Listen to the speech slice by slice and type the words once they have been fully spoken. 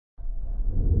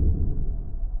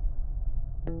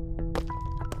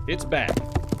It's back.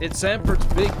 It's Samford's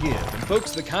Big Give, and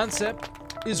folks, the concept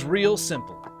is real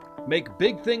simple. Make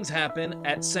big things happen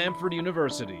at Samford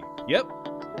University. Yep,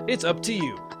 it's up to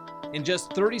you. In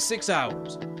just 36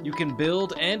 hours, you can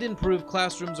build and improve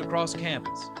classrooms across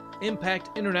campus,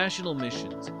 impact international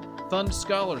missions, fund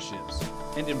scholarships,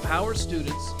 and empower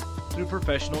students through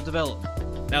professional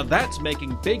development. Now that's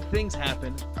making big things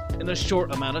happen in a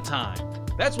short amount of time.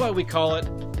 That's why we call it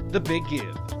the Big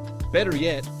Give. Better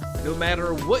yet, no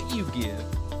matter what you give,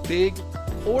 big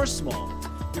or small,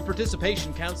 your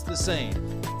participation counts the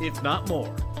same, if not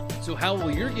more. So how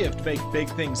will your gift make big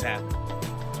things happen?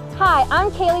 Hi, I'm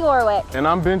Kaylee Orwick. And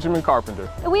I'm Benjamin Carpenter.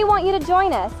 We want you to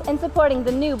join us in supporting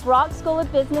the new Brock School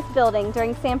of Business building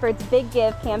during Samford's Big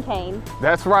Give campaign.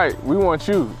 That's right. We want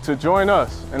you to join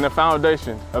us in the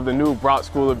foundation of the new Brock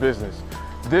School of Business.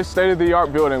 This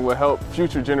state-of-the-art building will help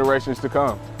future generations to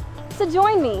come. So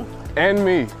join me. And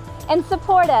me. And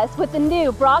support us with the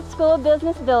new Brock School of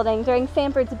Business building during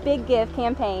Samford's Big Give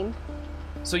campaign.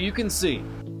 So you can see,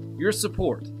 your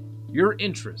support, your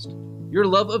interest, your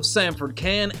love of Samford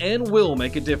can and will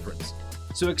make a difference.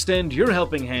 So extend your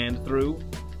helping hand through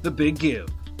the Big Give.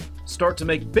 Start to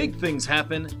make big things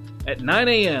happen at 9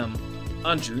 a.m.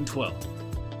 on June 12th.